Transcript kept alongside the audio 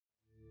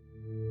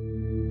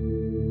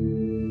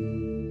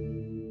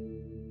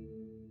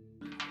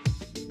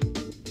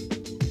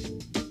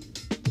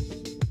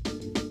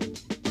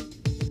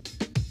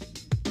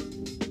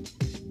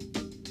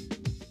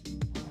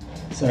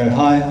So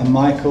hi, I'm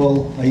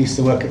Michael. I used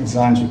to work at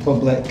Designs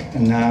Republic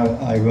and now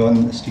I run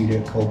a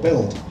studio called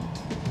Build.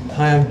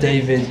 Hi, I'm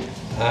David.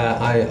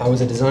 I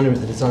was a designer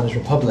at the Designers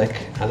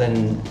Republic. I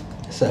then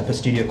set up a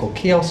studio called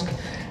Kiosk,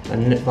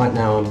 and right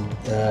now I'm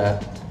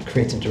the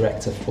creative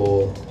director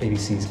for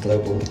BBC's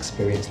Global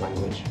Experience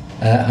Language.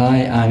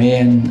 Hi, I'm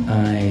Ian.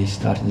 I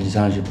started the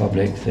Designers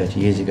Republic 30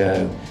 years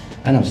ago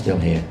and I'm still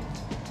here.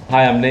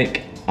 Hi, I'm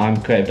Nick.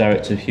 I'm creative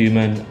director of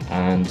Human,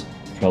 and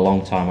for a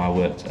long time I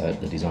worked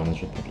at the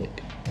Designers Republic.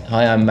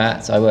 Hi, I'm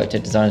Matt. I worked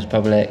at Designers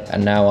Republic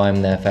and now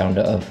I'm the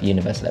founder of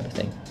Universal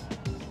Everything.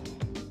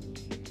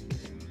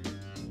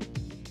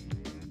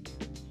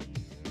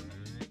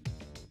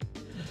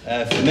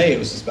 For me, it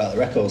was just about the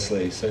record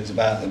sleeve. So it's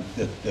about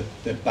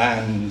the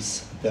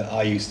bands that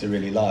I used to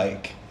really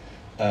like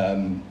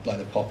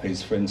the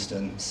Poppies, for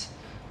instance,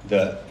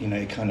 that you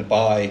kind of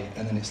buy,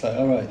 and then it's like,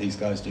 all right, these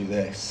guys do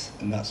this,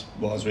 and that's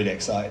what I was really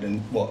excited.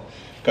 And what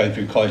going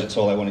through college, that's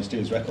all I wanted to do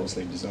was record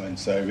sleeve design.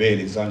 So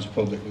really, Designers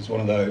Republic was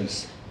one of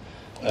those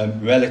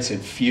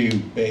relative few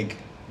big,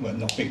 well,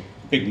 not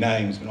big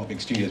names, but not big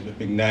studios, but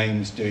big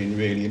names doing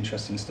really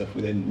interesting stuff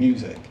within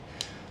music.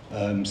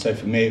 So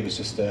for me, it was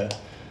just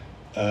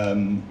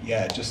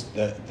just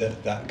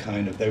that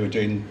kind of, they were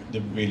doing the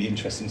really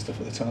interesting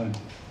stuff at the time.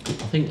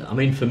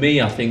 For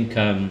me, I think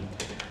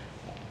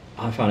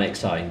I found it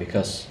exciting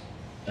because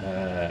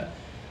I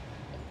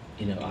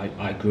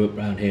grew up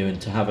around here, and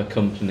to have a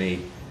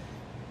company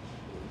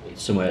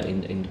somewhere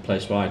in the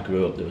place where I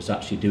grew up that was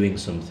actually doing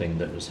something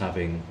that was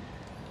having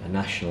a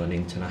national and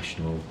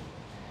international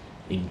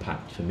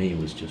impact, for me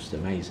was just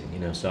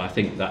amazing. So I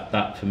think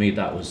that for me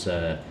that was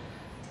a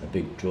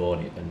big draw,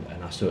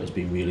 and I saw it as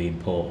being really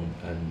important,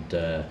 and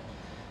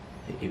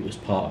it was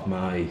part of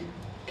my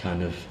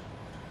kind of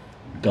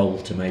goal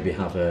to maybe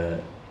have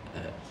a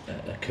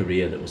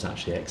career that was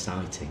actually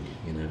exciting,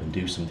 and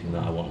do something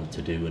that I wanted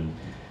to do, and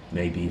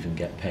maybe even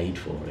get paid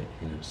for it.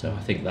 So I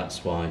think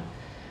that's why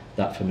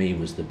that for me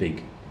was the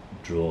big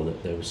draw,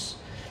 that there was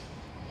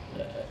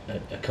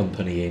a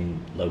company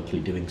in locally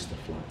doing stuff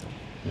like that.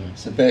 Yeah.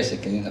 So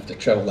basically, you didn't have to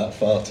travel that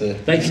far to.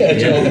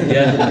 Basically,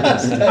 yeah.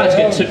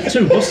 I took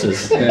two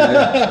buses.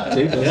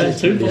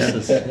 Two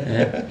buses.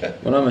 Yeah.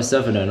 Well, I'm a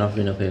southerner and I've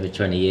been up here for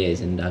 20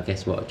 years, and I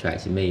guess what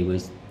attracted me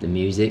was the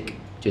music,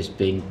 just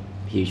being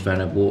a huge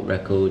fan of Warp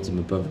Records and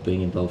my brother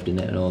being involved in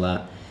it and all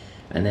that.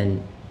 And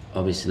then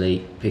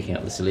obviously picking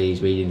up the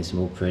sleeves, reading the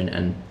small print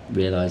and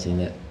realising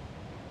that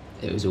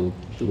it was all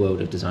the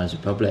world of Designers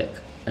Republic,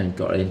 and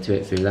got into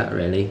it through that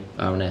really.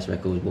 R&S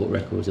Records, Warp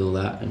Records, all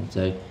that. And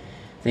so I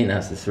think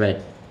that's the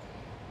thread,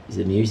 is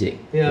the music.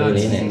 Yeah,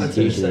 really, I'd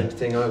say the same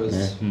thing. I was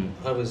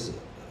a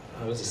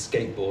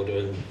skateboarder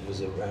and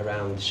was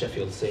around the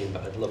Sheffield scene,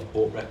 but I'd loved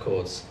Warp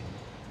Records.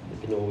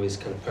 It'd been always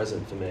kind of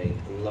present for me,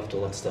 and loved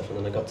all that stuff. And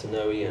then I got to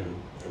know Ian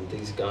and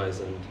these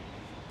guys and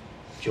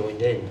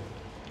joined in.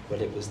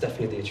 But it was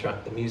definitely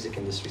the music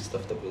industry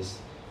stuff that was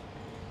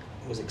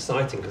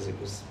exciting, because it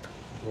was,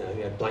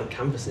 you had blank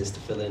canvases to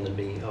fill in and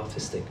be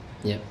artistic.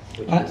 Yeah,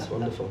 which was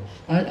wonderful.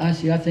 I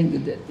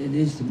think that it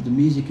is the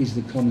music is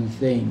the common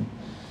theme,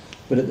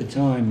 but at the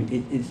time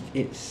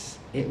it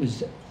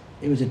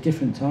was a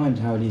different time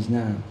to how it is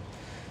now,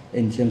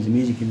 in terms of the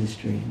music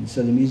industry. And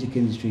so the music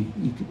industry,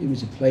 it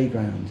was a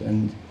playground,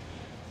 and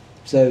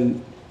so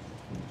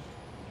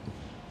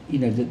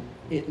the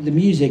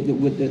music that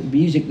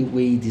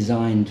we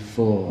designed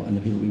for, and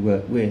the people we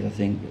work with, I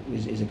think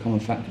is a common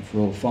factor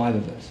for all five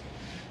of us.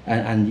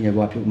 And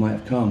why people might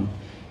have come,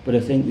 but I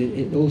think that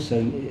it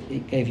also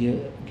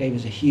gave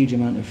us a huge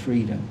amount of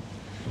freedom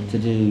to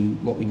do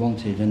what we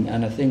wanted,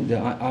 and I think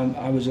that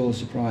I was all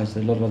surprised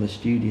that a lot of other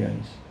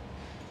studios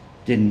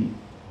didn't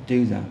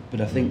do that. But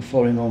I think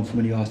following on from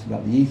when you asked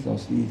about the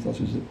ethos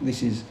was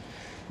that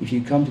if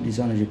you come to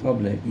Designers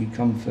Republic, you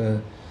come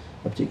for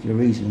a particular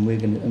reason,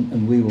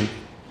 and we will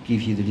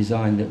give you the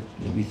design that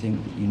we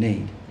think that you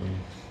need.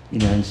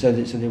 And so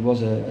there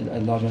was a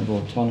large amount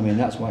of autonomy, and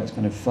that's why it's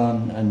kind of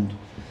fun, and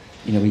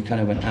we kind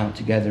of went out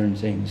together and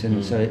things,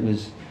 and so it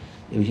was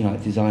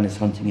like designers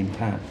hunting in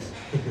packs.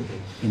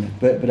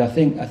 But I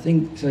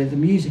think so. The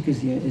music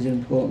is an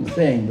important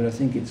thing, but I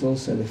think it's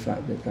also the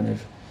fact that kind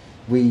of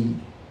we,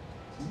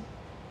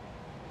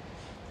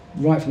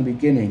 right from the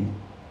beginning,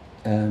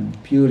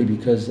 purely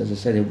because, as I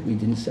said, we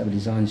didn't set up a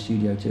design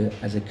studio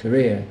as a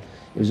career.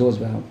 It was always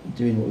about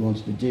doing what we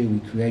wanted to do. We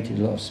created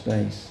a lot of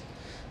space,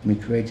 and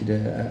we created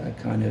a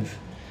kind of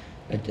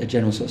a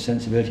general sort of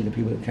sensibility that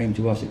people that came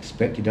to us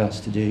expected us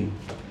to do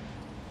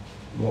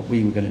what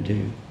we were going to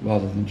do,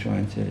 rather than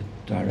trying to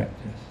direct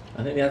us.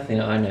 I think the other thing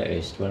that I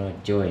noticed when I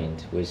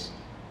joined was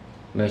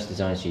most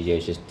design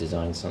studios just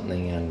design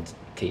something and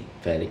keep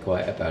fairly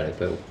quiet about it,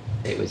 but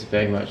it was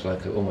very much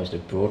like almost a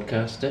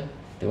broadcaster,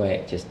 the way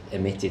it just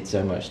emitted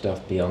so much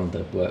stuff beyond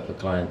the work for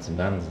clients and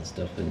bands and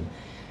stuff, and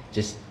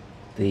just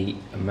the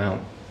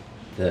amount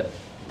that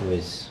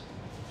was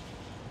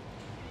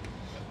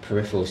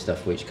peripheral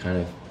stuff which kind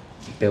of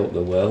built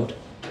the world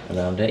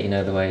around it,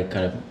 the way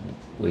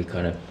we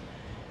kind of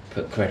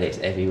put credits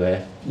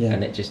everywhere,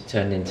 and it just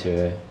turned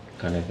into a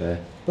kind of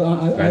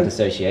But brand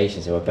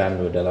association. So a band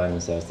would align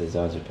themselves to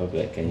Designers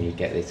Republic, and you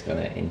get this kind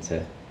of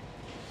into.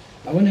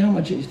 I wonder how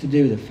much it is to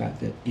do with the fact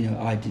that, you know,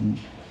 I didn't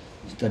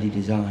study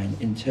design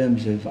in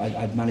terms of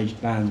I'd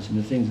managed bands and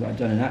the things that I'd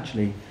done, and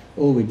actually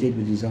all we did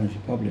with Designers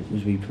Republic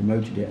was we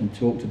promoted it and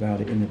talked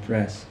about it in the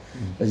press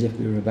as if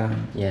we were a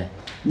band. Yeah.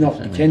 Not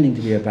definitely. pretending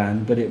to be a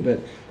band, but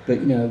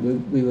you know,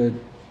 we were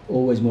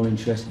always more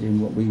interested in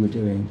what we were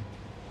doing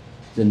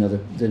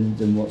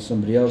than what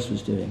somebody else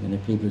was doing. And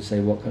if people would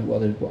say, what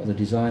other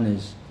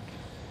designers,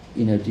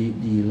 you know, do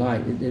you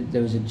like?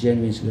 There was a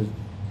genuine sort of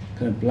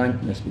kind of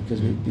blankness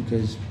because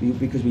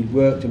we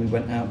worked and we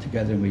went out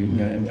together, and we, you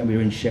know, and we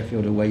were in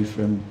Sheffield away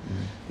from,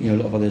 you know, a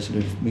lot of other sort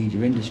of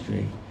media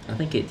industry. I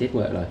think it did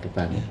work like a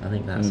band. Yeah. I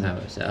think that's how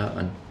it's set up,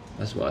 and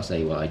that's what I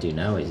say. What I do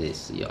now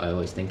is I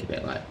always think of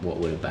it like, what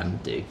would a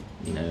band do,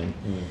 you know?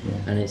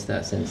 And it's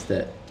that sense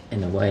that,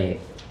 in a way,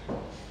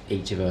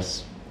 each of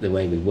us, the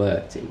way we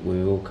worked,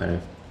 we were all kind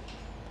of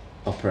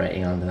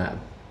operating under that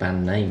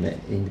band name, that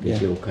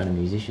individual kind of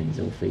musicians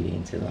all feeding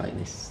into like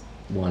this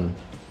one.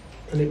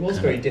 And it was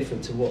very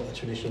different to what a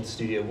traditional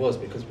studio was,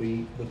 because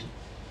we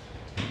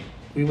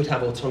would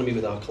have autonomy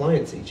with our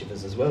clients, each of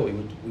us as well. We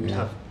would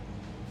have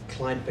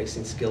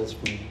client-facing skills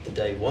from the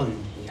day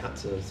one. We had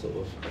to sort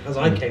of, because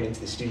I came into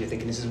the studio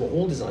thinking this is what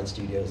all design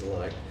studios are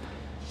like,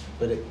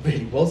 but it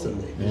really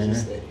wasn't. It was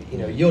just that, you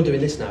know, you're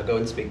doing this now, go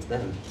and speak to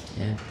them.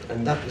 Yeah.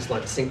 And that was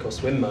like a sink or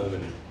swim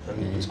moment,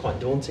 and it was quite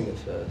daunting at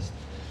first.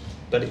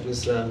 But it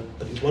was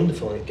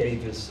wonderful, and it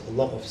gave us a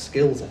lot of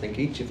skills, I think,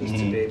 each of us,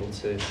 to be able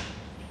to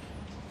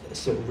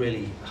sort of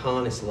really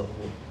harness a lot of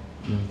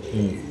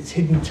it's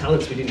hidden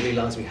talents we didn't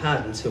realise we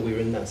had until we were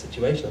in that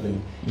situation. I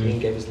think Ian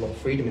gave us a lot of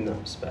freedom in that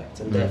respect,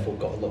 and therefore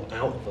got a lot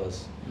out of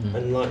us.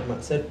 And like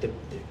Matt said,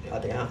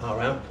 our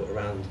output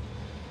around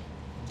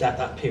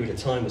that period of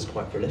time was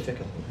quite prolific, I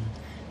think.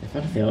 The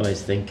funny thing I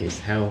always think is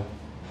how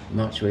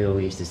much we all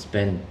used to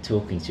spend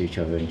talking to each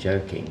other and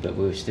joking, but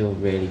we were still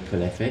really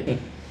prolific. Do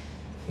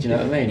you know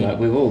what I mean? Like,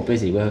 we were all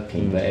busy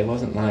working, but it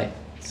wasn't like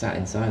sat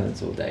in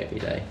silence all day every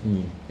day.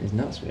 It was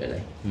nuts,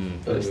 really.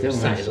 But it we were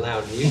sat in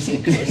loud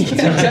music. But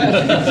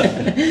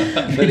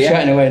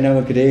chatting away, no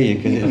one could hear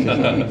you.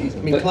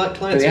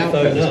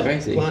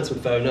 Clients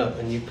would phone up,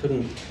 and you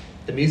couldn't.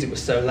 The music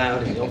was so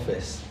loud in the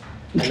office,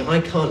 and I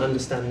can't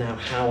understand now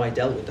how I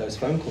dealt with those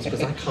phone calls,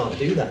 because I can't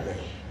do that now.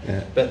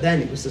 Yeah. But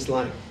then it was just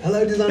like,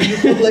 "Hello, Designers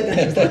Republic." And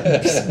it was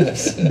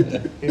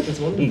like, it was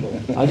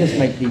wonderful. I just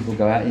make people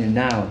go out, you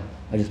know, now.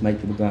 I just make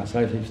people go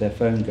outside if their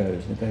phone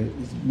goes. And they go,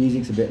 this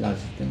music's a bit loud,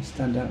 don't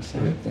stand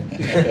outside then.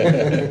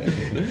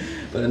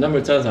 But the number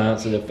of times I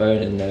answer the phone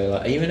and they're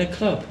like, are you in a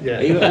club? Yeah.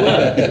 Are you at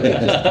work?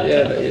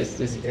 Yeah, but it's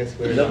just Yes,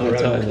 we're the in number our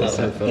of own times club. it's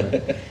so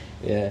fun.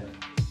 Yeah.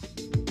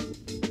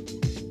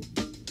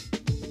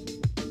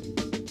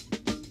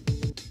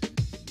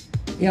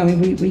 Yeah, I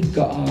mean, we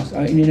got asked,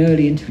 in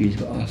early interviews,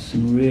 got asked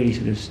some really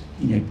sort of,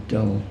 you know,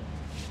 dull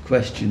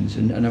questions.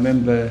 And I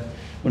remember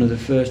one of the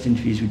first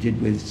interviews we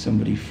did with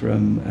somebody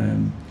from,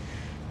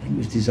 I think it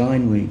was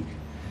Design Week,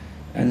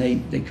 and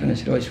they kind of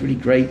said, oh, it's really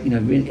great, you know,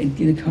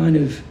 in a kind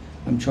of,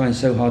 I'm trying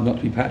so hard not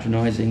to be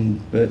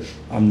patronising, but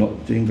I'm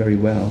not doing very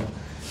well,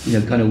 you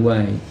know, kind of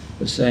way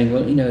of saying,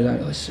 well, you know, like,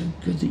 oh, it's so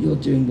good that you're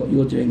doing what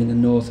you're doing in the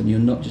north and you're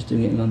not just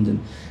doing it in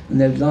London. And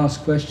their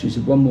last question is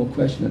one more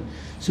question.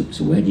 So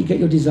where do you get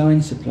your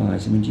design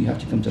supplies? I mean, do you have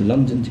to come to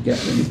London to get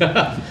them?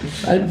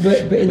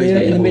 But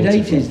in the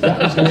mid-80s, that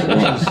was how it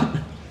was.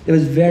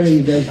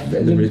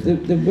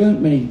 There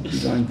weren't many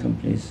design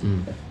companies,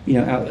 you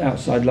know,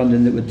 outside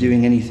London that were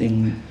doing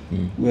anything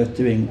worth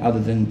doing other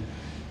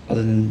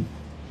than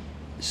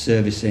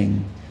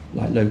servicing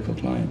like local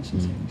clients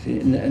and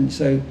things. And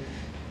so,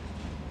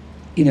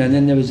 you know, and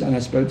then I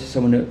spoke to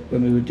someone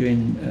when we were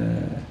doing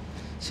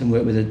some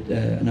work with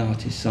an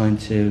artist signed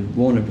to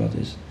Warner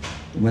Brothers,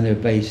 when they were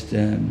based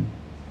at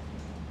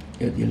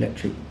the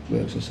Electric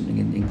Works or something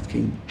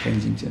in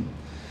Kensington.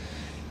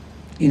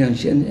 You know,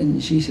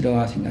 and she said, "Oh,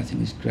 I think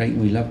it's great,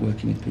 and we love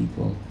working with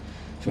people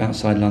from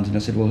outside London." I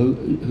said, "Well,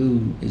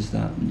 who is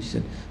that?" And she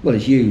said, "Well,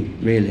 it's you,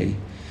 really."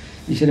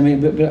 He said, "I mean,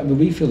 but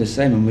we feel the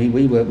same, and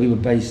we were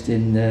based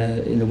in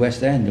the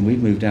West End, and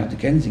we've moved out to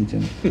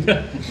Kensington."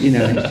 You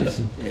know,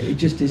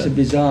 it's a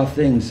bizarre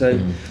thing. So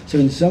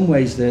in some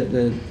ways,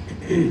 the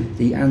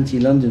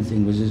anti-London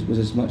thing was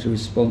as much a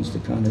response to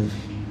kind of,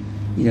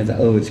 you know,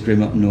 that, oh, it's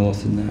grim up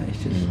north, and that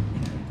it's just, you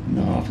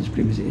know, not half as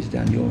grim as it is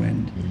down your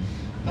end.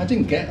 I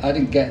didn't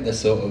get the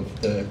sort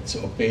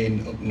of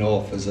being up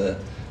north as a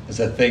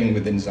thing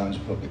within Designers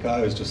Republic. I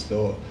always just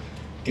thought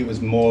it was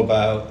more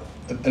about,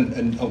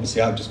 and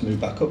obviously I've just moved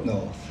back up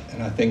north,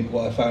 and I think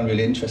what I found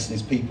really interesting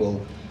is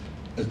people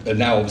are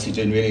now obviously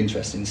doing really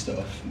interesting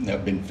stuff. And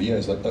they've been for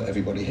years, like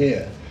everybody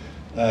here.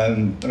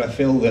 But I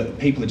feel that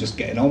people are just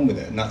getting on with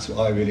it, and that's what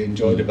I really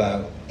enjoyed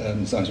about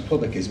Designers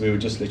Republic, is we were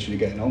just literally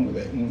getting on with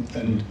it,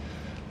 and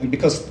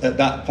because at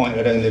that point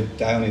I'd only lived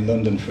down in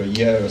London for a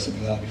year or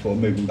something like that before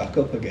moving back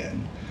up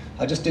again,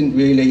 I didn't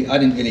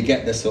really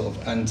get the sort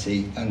of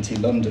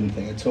anti-London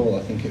thing at all. I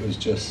think it was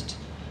just,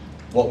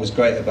 what was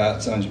great about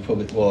Designers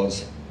Republic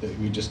was that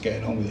we were just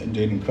getting on with it and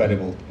doing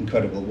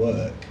incredible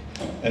work.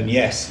 And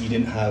yes, you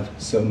didn't have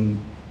some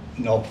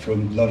knob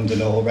from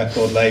London or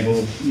record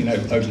label, you know,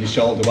 over your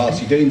shoulder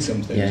whilst you're doing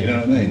something. Yeah. Do you know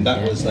what I mean?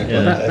 That was like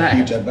Yeah. a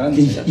huge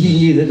advantage. You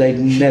knew that they'd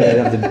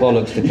never have the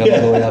bollocks to come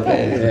all the way up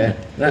here.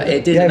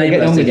 It did Yeah, we're enable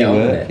getting us on to with get your on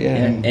with work, it.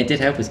 yeah. It did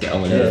help us get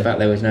on with it. Yeah. The fact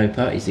there was no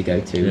parties to go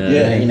to,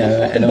 Yeah. you know,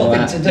 and all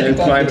Nothing that. to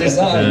do about the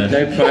design.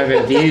 No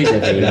private views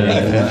every evening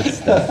and all that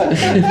stuff. I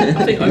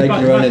think Make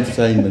by, your own by,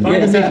 entertainment. by Yeah,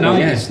 the exactly,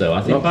 mid-90s yeah. though,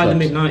 I think Rock by the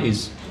clubs.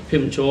 mid-90s,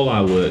 pretty much all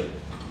our work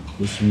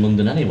was from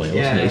London anyway, wasn't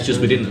Yeah. it? It's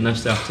just we didn't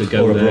necessarily have to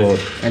go Or there abroad.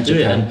 And do it.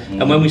 Japan.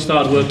 And when we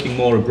started working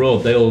more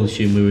abroad, they all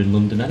assumed we were in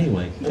London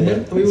anyway.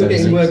 And we were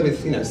getting work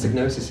with, you know,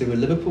 Signosis, who were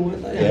Liverpool,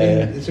 weren't they?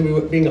 Yeah. I mean, so we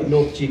were being up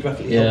north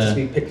geographically helped us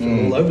Yeah. be picked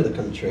from all over the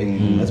country,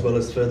 as well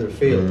as further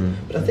afield.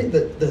 But I think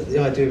that the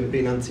idea of it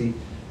being anti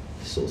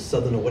sort of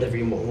southern or whatever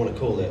you want to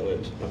call it, or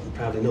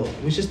proudly north,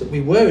 it was just that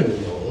we were in the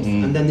north,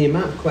 and then the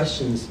amount of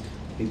questions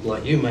people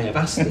like you may have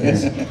asked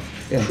us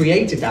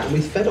created that, and we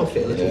fed off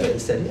it a little bit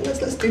and said, yeah,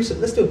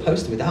 let's do a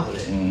poster with that on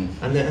it,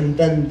 and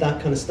then that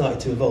kind of started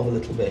to evolve a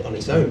little bit on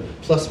its own.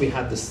 Plus we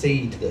had the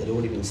seed that had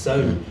already been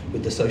sown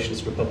with the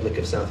Socialist Republic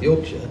of South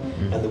Yorkshire,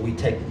 and that we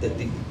take that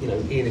you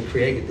know, Ian had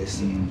created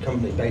this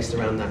company based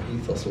around that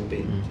ethos, will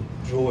be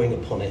drawing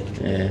upon it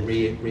and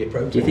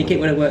reappropriating. Do you think it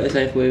would have worked as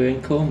if we were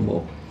in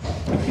Cornwall?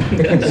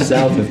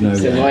 South of nowhere.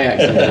 So my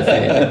accent would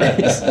have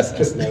fit.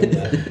 Just know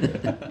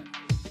that.